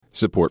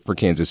Support for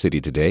Kansas City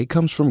Today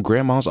comes from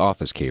Grandma's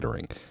Office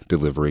Catering,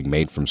 delivering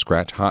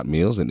made-from-scratch hot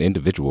meals and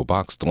individual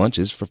boxed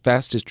lunches for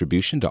fast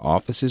distribution to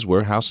offices,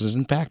 warehouses,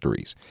 and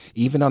factories,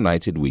 even on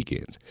nights and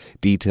weekends.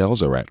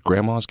 Details are at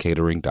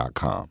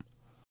grandmascatering.com.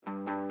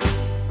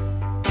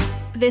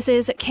 This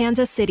is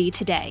Kansas City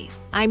Today.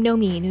 I'm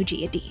Nomin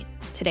Ujiyediin.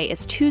 Today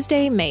is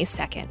Tuesday, May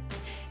 2nd.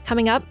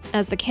 Coming up,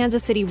 as the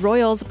Kansas City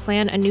Royals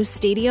plan a new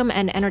stadium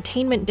and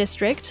entertainment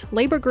district,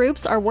 labor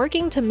groups are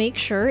working to make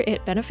sure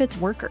it benefits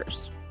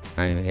workers.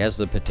 It has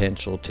the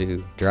potential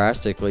to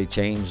drastically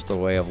change the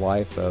way of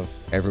life of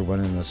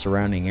everyone in the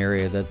surrounding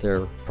area that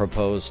they're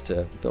proposed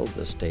to build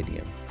this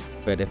stadium.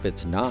 But if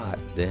it's not,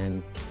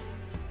 then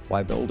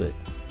why build it?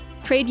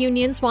 Trade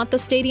unions want the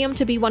stadium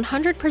to be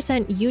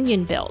 100%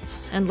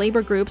 union-built, and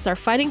labor groups are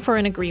fighting for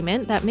an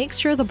agreement that makes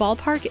sure the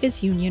ballpark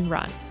is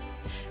union-run.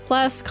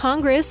 Plus,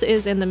 Congress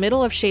is in the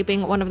middle of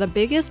shaping one of the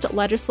biggest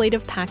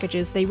legislative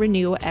packages they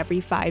renew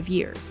every 5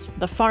 years,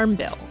 the Farm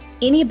Bill.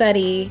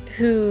 Anybody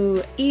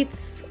who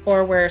eats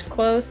or wears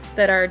clothes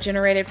that are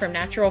generated from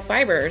natural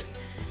fibers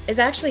is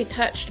actually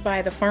touched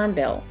by the Farm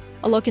Bill.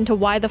 A look into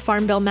why the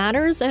Farm Bill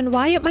matters and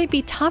why it might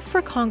be tough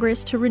for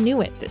Congress to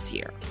renew it this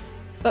year.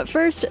 But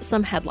first,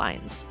 some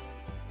headlines.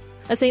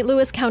 A St.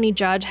 Louis County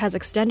judge has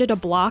extended a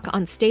block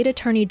on State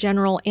Attorney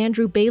General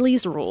Andrew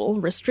Bailey's rule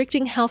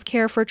restricting health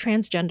care for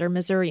transgender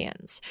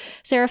Missourians.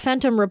 Sarah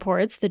Fenton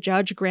reports the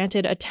judge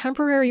granted a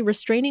temporary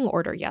restraining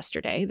order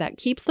yesterday that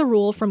keeps the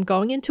rule from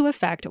going into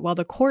effect while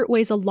the court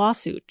weighs a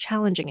lawsuit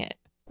challenging it.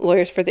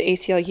 Lawyers for the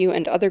ACLU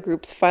and other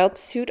groups filed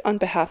suit on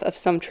behalf of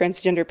some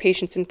transgender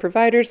patients and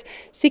providers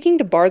seeking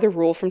to bar the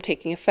rule from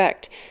taking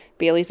effect.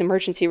 Bailey's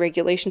emergency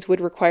regulations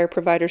would require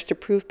providers to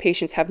prove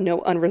patients have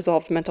no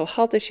unresolved mental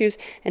health issues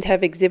and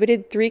have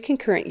exhibited 3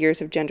 concurrent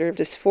years of gender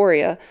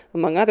dysphoria,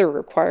 among other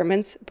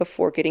requirements,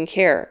 before getting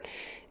care.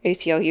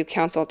 ACLU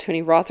counsel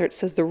Tony Rothert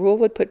says the rule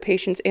would put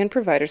patients and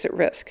providers at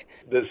risk.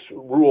 This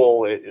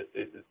rule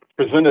is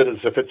presented as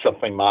if it's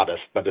something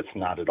modest, but it's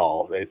not at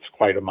all. It's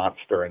quite a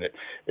monster, and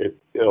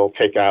it'll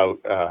take out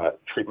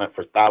treatment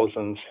for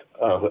thousands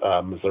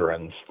of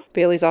Missourians.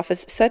 Bailey's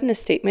office said in a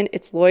statement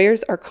its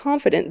lawyers are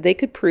confident they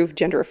could prove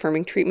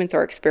gender-affirming treatments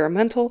are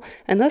experimental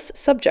and thus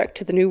subject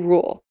to the new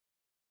rule.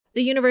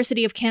 The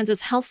University of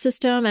Kansas Health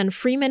System and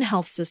Freeman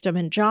Health System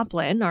in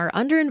Joplin are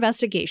under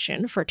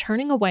investigation for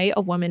turning away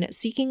a woman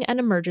seeking an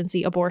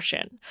emergency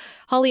abortion.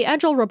 Holly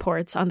Edgell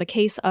reports on the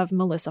case of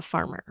Melissa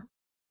Farmer.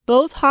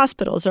 Both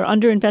hospitals are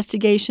under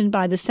investigation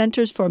by the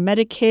Centers for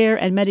Medicare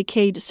and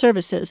Medicaid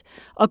Services,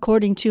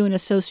 according to an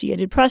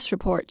Associated Press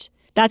report.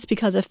 That's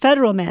because a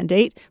federal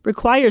mandate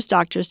requires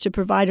doctors to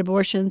provide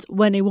abortions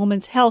when a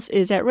woman's health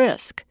is at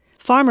risk.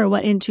 Farmer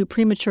went into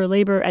premature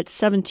labor at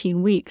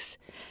 17 weeks.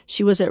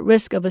 She was at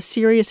risk of a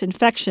serious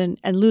infection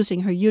and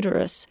losing her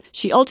uterus.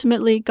 She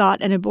ultimately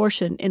got an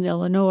abortion in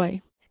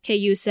Illinois.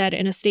 KU said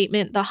in a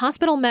statement the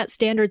hospital met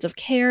standards of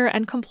care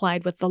and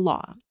complied with the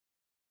law.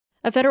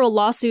 A federal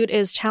lawsuit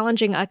is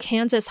challenging a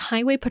Kansas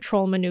Highway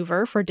Patrol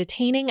maneuver for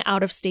detaining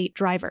out-of-state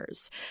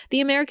drivers.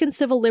 The American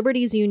Civil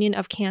Liberties Union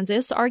of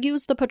Kansas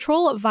argues the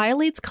patrol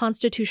violates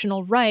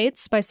constitutional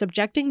rights by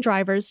subjecting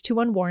drivers to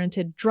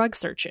unwarranted drug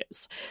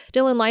searches.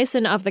 Dylan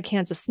Lyson of the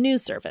Kansas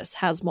News Service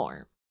has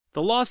more.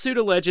 The lawsuit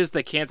alleges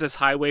the Kansas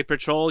Highway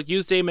Patrol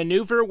used a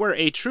maneuver where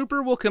a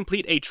trooper will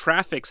complete a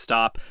traffic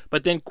stop,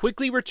 but then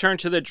quickly return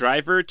to the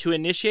driver to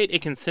initiate a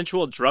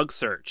consensual drug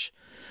search.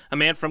 A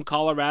man from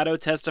Colorado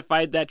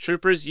testified that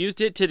troopers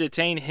used it to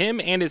detain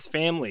him and his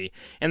family,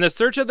 and the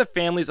search of the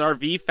family's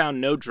RV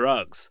found no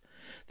drugs.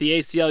 The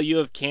ACLU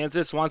of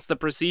Kansas wants the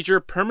procedure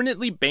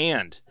permanently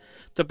banned.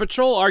 The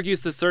patrol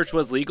argues the search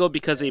was legal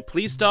because a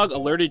police dog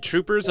alerted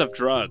troopers of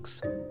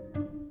drugs.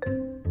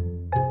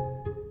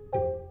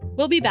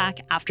 We'll be back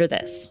after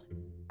this.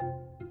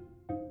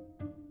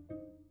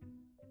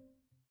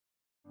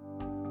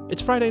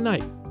 It's Friday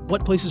night.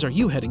 What places are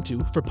you heading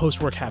to for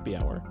post-work happy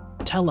hour?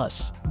 Tell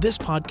us. This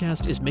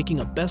podcast is making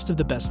a best of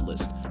the best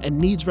list and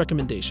needs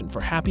recommendation for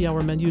happy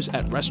hour menus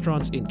at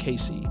restaurants in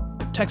KC.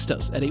 Text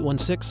us at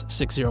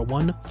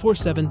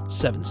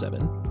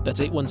 816-601-4777. That's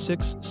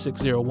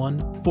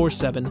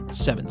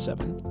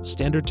 816-601-4777.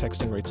 Standard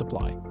texting rates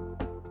apply.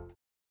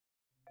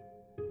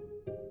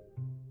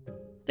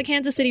 The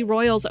Kansas City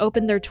Royals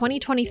opened their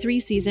 2023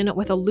 season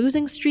with a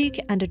losing streak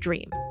and a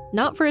dream.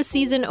 Not for a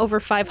season over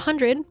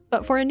 500,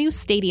 but for a new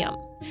stadium.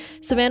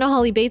 Savannah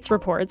Holly Bates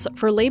reports,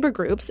 for labor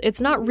groups,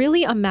 it's not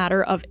really a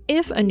matter of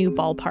if a new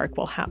ballpark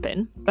will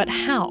happen, but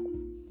how.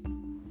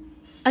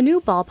 A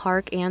new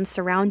ballpark and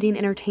surrounding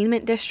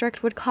entertainment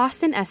district would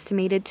cost an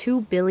estimated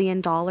 $2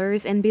 billion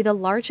and be the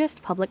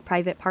largest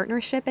public-private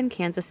partnership in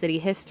Kansas City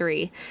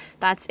history.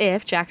 That's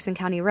if Jackson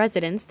County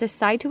residents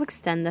decide to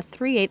extend the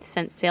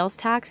 3/8-cent sales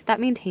tax that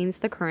maintains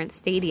the current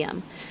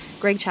stadium.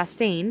 Greg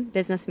Chastain,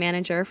 business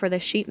manager for the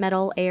Sheet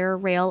Metal, Air,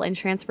 Rail, and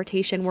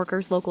Transportation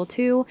Workers Local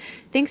 2,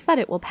 thinks that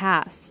it will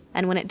pass.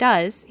 And when it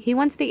does, he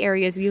wants the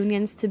area's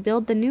unions to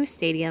build the new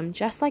stadium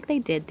just like they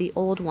did the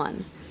old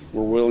one.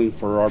 We're willing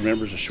for our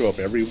members to show up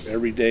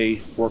every day,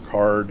 work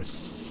hard,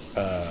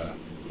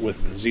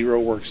 with zero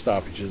work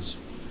stoppages,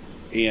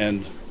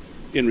 and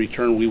in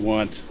return, we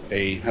want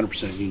a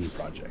 100% union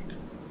project.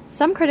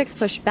 Some critics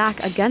push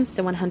back against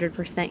a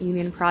 100%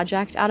 union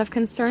project out of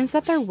concerns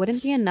that there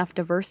wouldn't be enough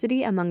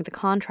diversity among the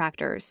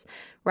contractors.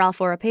 Ralph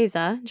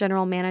Oropeza,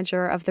 general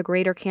manager of the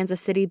Greater Kansas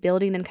City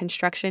Building and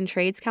Construction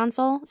Trades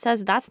Council,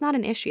 says that's not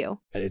an issue.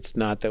 It's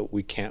not that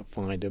we can't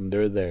find them.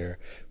 They're there.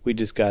 We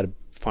just got to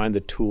find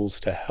the tools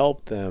to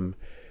help them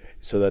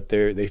so that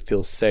they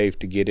feel safe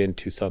to get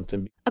into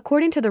something.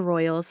 According to the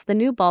Royals, the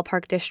new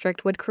ballpark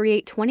district would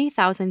create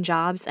 20,000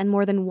 jobs and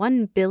more than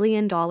 $1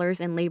 billion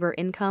in labor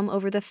income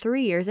over the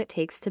 3 years it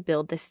takes to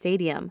build the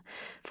stadium.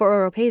 For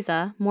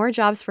Oropeza, more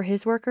jobs for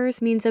his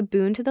workers means a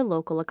boon to the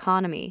local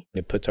economy.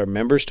 It puts our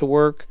members to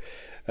work,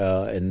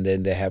 and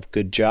then they have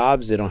good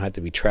jobs. They don't have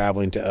to be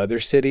traveling to other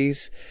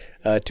cities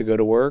to go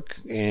to work,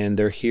 and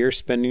they're here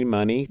spending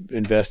money,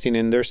 investing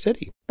in their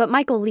city. But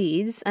Michael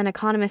Leeds, an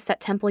economist at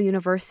Temple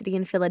University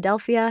in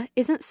Philadelphia,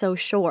 isn't so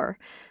sure.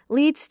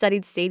 Leeds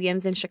studied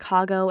stadiums in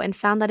Chicago and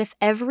found that if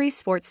every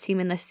sports team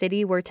in the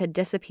city were to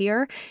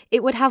disappear,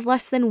 it would have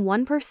less than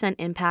 1%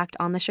 impact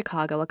on the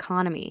Chicago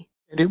economy.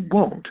 And it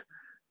won't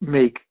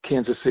make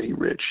Kansas City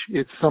rich.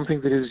 It's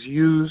something that is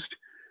used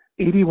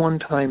 81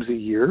 times a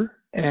year,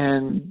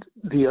 and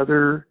the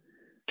other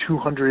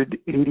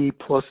 280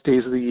 plus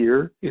days of the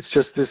year, it's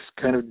just this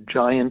kind of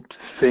giant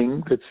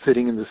thing that's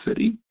sitting in the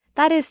city.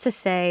 That is to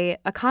say,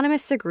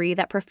 economists agree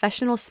that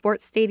professional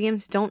sports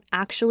stadiums don't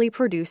actually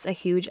produce a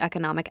huge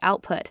economic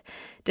output,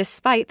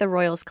 despite the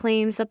Royals'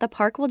 claims that the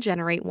park will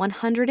generate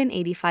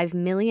 $185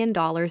 million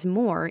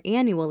more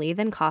annually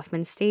than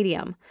Kauffman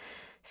Stadium.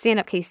 Stand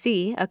Up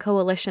KC, a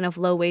coalition of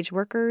low-wage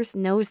workers,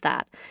 knows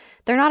that.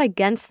 They're not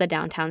against the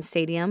downtown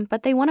stadium,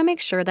 but they want to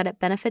make sure that it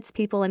benefits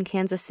people in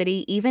Kansas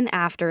City even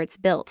after it's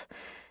built.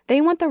 They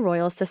want the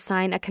Royals to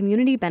sign a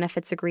community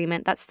benefits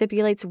agreement that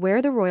stipulates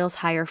where the Royals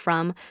hire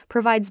from,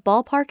 provides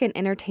ballpark and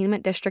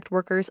entertainment district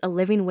workers a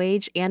living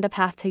wage and a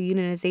path to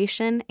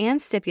unionization,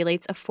 and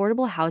stipulates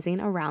affordable housing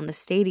around the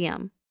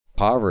stadium.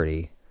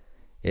 Poverty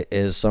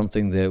is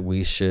something that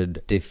we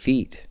should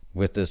defeat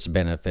with this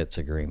benefits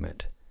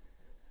agreement.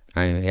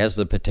 It has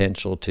the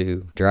potential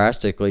to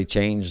drastically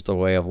change the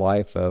way of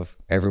life of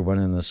everyone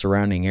in the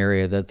surrounding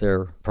area that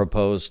they're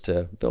proposed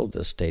to build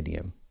this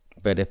stadium.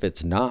 But if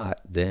it's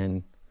not,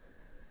 then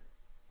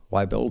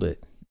why build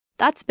it?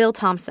 That's Bill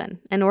Thompson,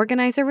 an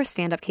organizer with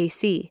Stand Up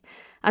KC.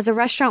 As a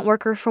restaurant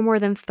worker for more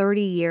than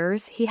 30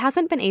 years, he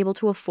hasn't been able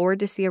to afford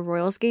to see a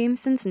Royals game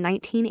since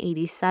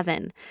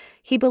 1987.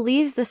 He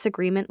believes this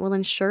agreement will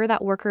ensure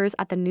that workers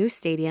at the new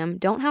stadium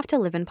don't have to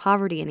live in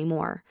poverty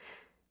anymore.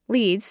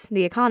 Leeds,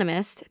 the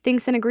economist,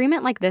 thinks an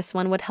agreement like this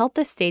one would help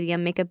the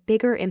stadium make a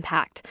bigger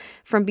impact,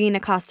 from being a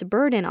cost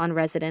burden on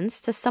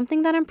residents to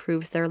something that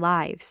improves their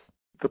lives.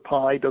 The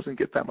pie doesn't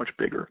get that much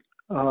bigger.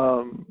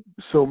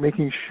 So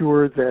making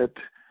sure that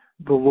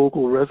the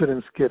local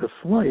residents get a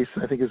slice,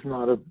 I think, is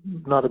not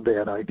a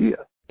bad idea.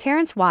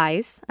 Terrence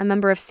Wise, a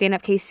member of Stand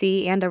Up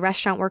KC and a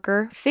restaurant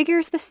worker,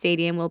 figures the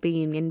stadium will be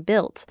union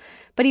built,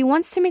 but he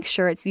wants to make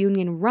sure it's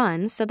union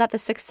run so that the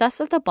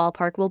success of the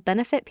ballpark will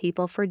benefit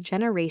people for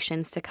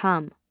generations to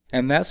come.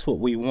 And that's what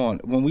we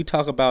want. When we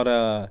talk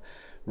about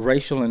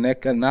racial and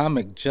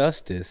economic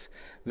justice,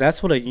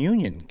 that's what a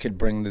union could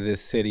bring to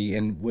this city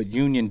and what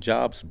union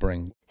jobs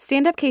bring.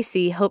 Stand Up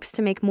KC hopes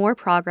to make more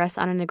progress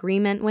on an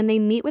agreement when they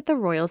meet with the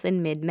Royals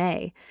in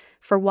mid-May.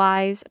 For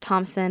Wise,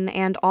 Thompson,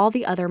 and all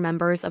the other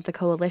members of the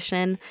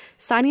coalition,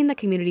 signing the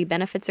community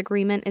benefits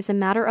agreement is a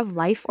matter of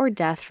life or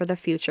death for the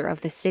future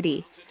of the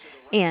city.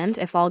 And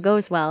if all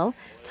goes well,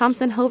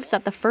 Thompson hopes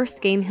that the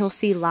first game he'll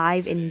see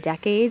live in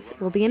decades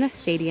will be in a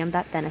stadium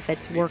that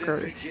benefits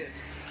workers.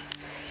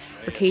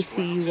 For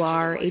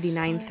KCUR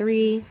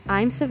 89.3,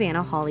 I'm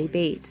Savannah Hawley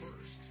Bates.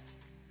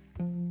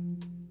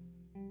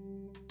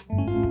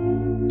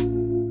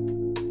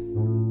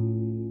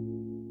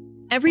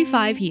 Every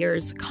 5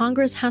 years,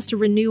 Congress has to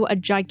renew a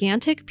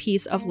gigantic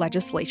piece of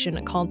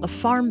legislation called the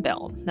Farm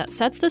Bill that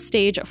sets the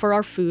stage for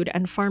our food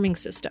and farming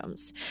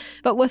systems.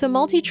 But with a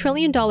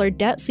multi-trillion-dollar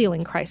debt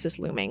ceiling crisis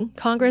looming,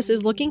 Congress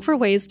is looking for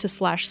ways to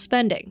slash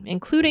spending,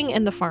 including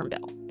in the Farm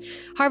Bill.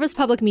 Harvest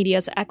Public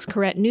Media's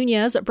Corette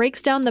Nunez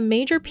breaks down the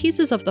major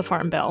pieces of the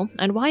Farm Bill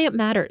and why it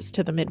matters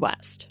to the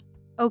Midwest.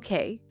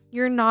 Okay,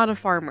 you're not a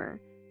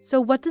farmer. So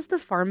what does the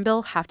Farm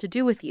Bill have to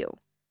do with you?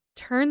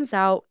 Turns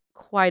out,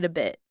 quite a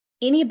bit.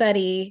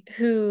 Anybody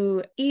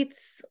who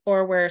eats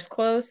or wears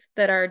clothes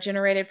that are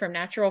generated from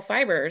natural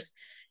fibers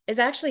is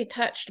actually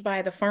touched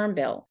by the Farm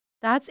Bill.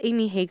 That's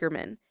Amy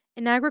Hagerman,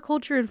 an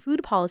agriculture and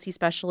food policy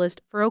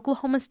specialist for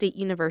Oklahoma State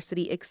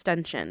University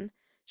Extension.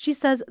 She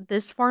says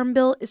this Farm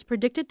Bill is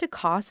predicted to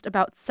cost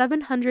about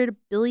 $700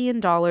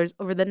 billion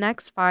over the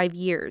next 5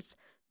 years,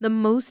 the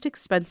most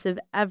expensive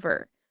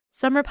ever.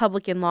 Some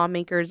Republican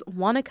lawmakers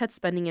want to cut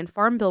spending in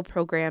Farm Bill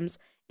programs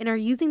and are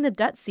using the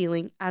debt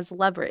ceiling as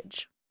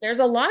leverage. There's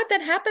a lot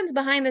that happens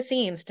behind the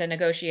scenes to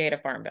negotiate a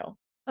Farm Bill.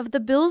 Of the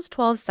bill's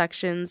 12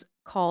 sections,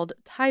 called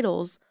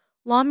titles,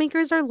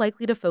 lawmakers are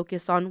likely to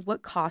focus on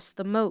what costs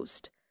the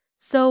most.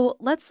 So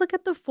let's look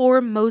at the 4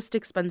 most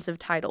expensive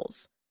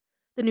titles.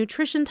 The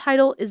nutrition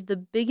title is the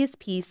biggest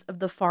piece of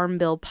the Farm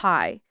Bill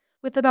pie,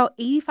 with about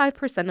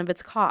 85% of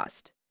its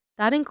cost.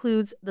 That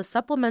includes the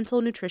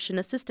Supplemental Nutrition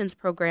Assistance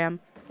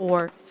Program,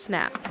 or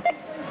SNAP,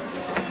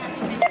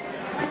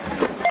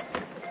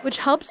 which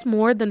helps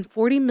more than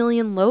 40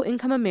 million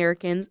low-income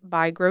Americans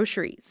buy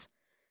groceries.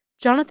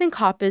 Jonathan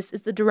Koppes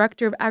is the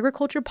Director of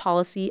Agriculture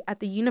Policy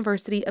at the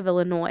University of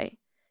Illinois.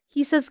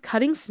 He says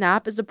cutting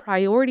SNAP is a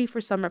priority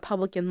for some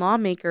Republican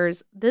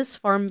lawmakers this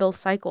Farm Bill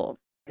cycle.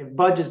 If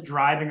budget's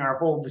driving our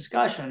whole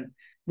discussion,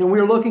 then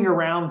we're looking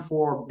around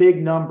for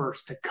big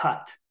numbers to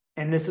cut.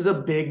 And this is a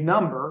big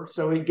number,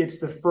 so it gets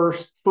the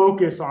first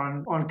focus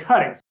on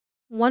cutting.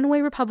 One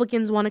way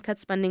Republicans want to cut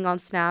spending on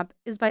SNAP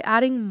is by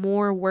adding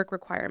more work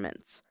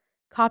requirements.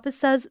 Koppes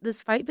says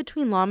this fight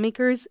between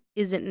lawmakers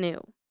isn't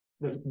new.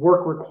 The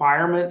work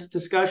requirements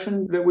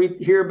discussion that we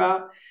hear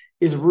about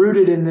is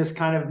rooted in this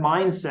kind of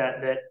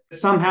mindset that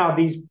somehow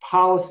these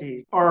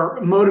policies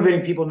are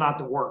motivating people not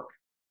to work.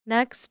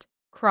 Next,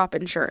 crop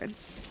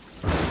insurance.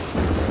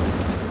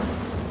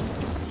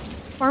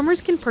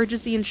 Farmers can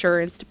purchase the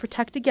insurance to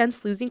protect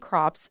against losing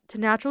crops to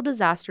natural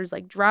disasters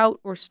like drought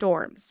or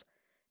storms.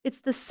 It's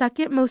the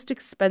second most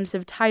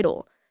expensive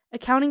title,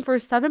 accounting for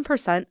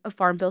 7% of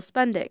Farm Bill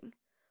spending.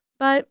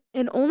 But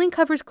it only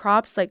covers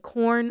crops like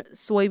corn,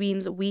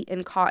 soybeans, wheat,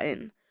 and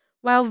cotton,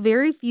 while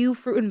very few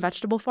fruit and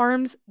vegetable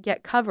farms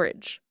get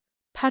coverage.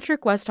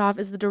 Patrick Westhoff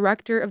is the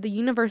director of the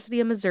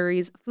University of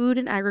Missouri's Food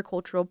and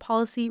Agricultural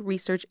Policy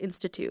Research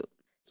Institute.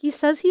 He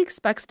says he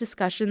expects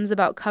discussions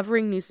about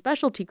covering new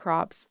specialty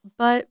crops,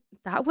 but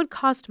that would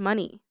cost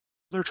money.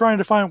 They're trying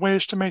to find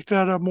ways to make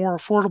that a more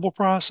affordable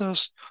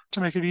process,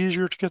 to make it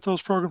easier to get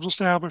those programs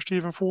established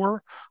even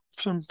for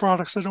some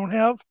products that don't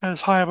have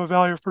as high of a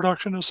value of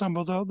production as some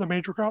of the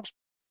major crops.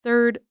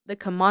 Third, the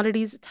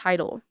commodities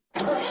title.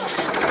 It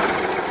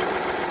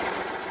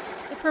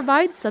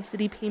provides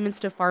subsidy payments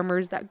to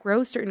farmers that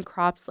grow certain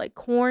crops like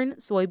corn,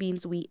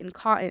 soybeans, wheat, and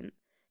cotton.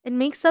 It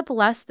makes up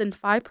less than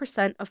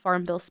 5% of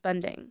Farm Bill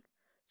spending.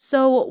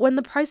 So when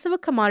the price of a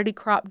commodity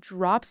crop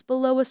drops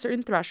below a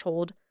certain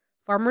threshold,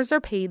 farmers are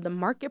paid the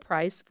market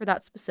price for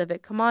that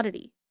specific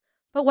commodity.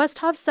 But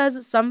Westhoff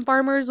says some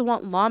farmers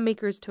want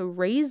lawmakers to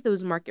raise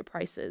those market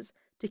prices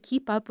to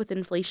keep up with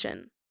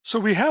inflation. So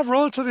we have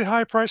relatively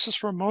high prices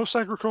for most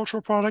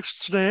agricultural products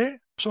today.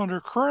 So under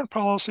current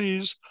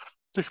policies,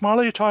 the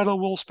commodity title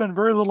will spend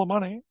very little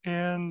money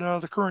in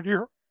the current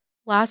year.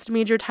 Last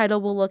major title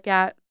we'll look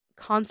at,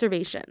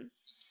 conservation.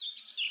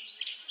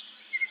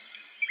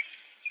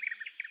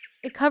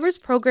 It covers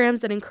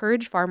programs that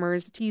encourage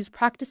farmers to use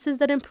practices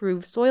that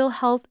improve soil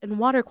health and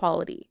water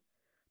quality.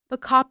 But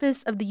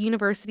Koppes of the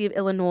University of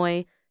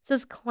Illinois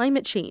says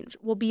climate change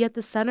will be at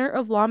the center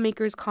of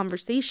lawmakers'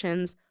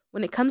 conversations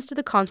when it comes to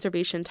the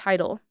conservation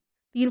title.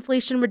 The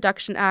Inflation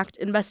Reduction Act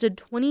invested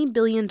 $20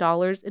 billion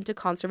into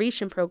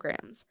conservation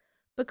programs,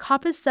 but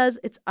Koppes says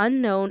it's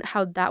unknown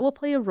how that will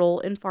play a role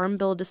in Farm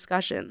Bill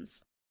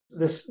discussions.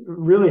 This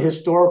really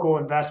historical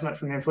investment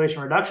from the Inflation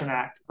Reduction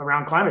Act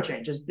around climate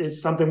change is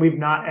something we've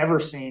not ever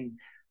seen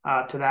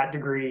to that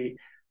degree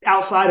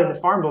outside of the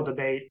Farm Bill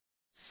debate.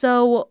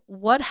 So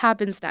what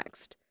happens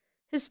next?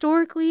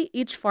 Historically,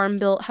 each Farm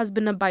Bill has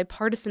been a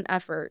bipartisan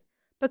effort,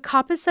 but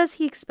Koppes says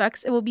he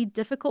expects it will be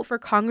difficult for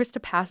Congress to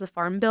pass a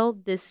Farm Bill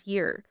this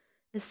year,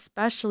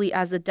 especially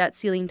as the debt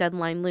ceiling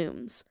deadline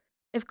looms.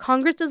 If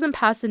Congress doesn't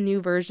pass a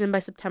new version by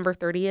September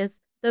 30th,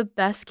 the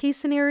best-case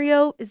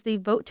scenario is they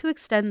vote to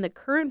extend the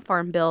current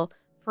Farm Bill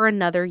for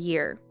another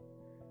year.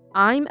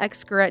 I'm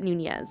Excaret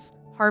Nunez,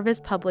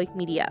 Harvest Public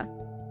Media.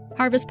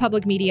 Harvest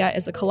Public Media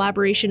is a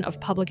collaboration of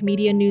public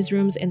media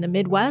newsrooms in the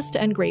Midwest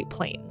and Great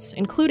Plains,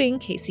 including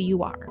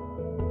KCUR.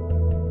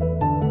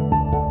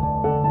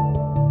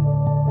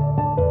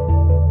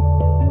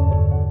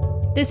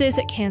 This is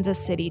Kansas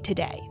City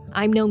Today.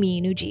 I'm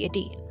Nomin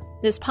Ujiyediin.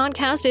 This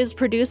podcast is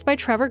produced by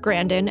Trevor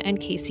Grandin and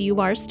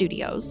KCUR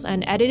Studios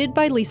and edited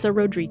by Lisa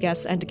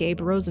Rodriguez and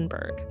Gabe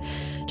Rosenberg.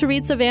 To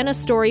read Savannah's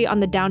story on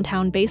the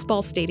downtown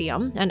baseball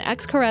stadium and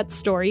Excaret's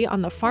story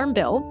on the Farm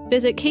Bill,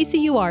 visit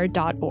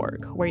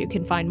kcur.org, where you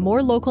can find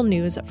more local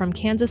news from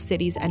Kansas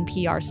City's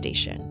NPR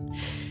station.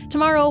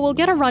 Tomorrow, we'll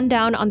get a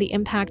rundown on the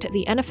impact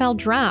the NFL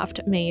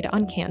draft made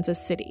on Kansas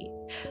City.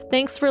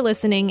 Thanks for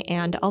listening,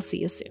 and I'll see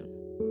you soon.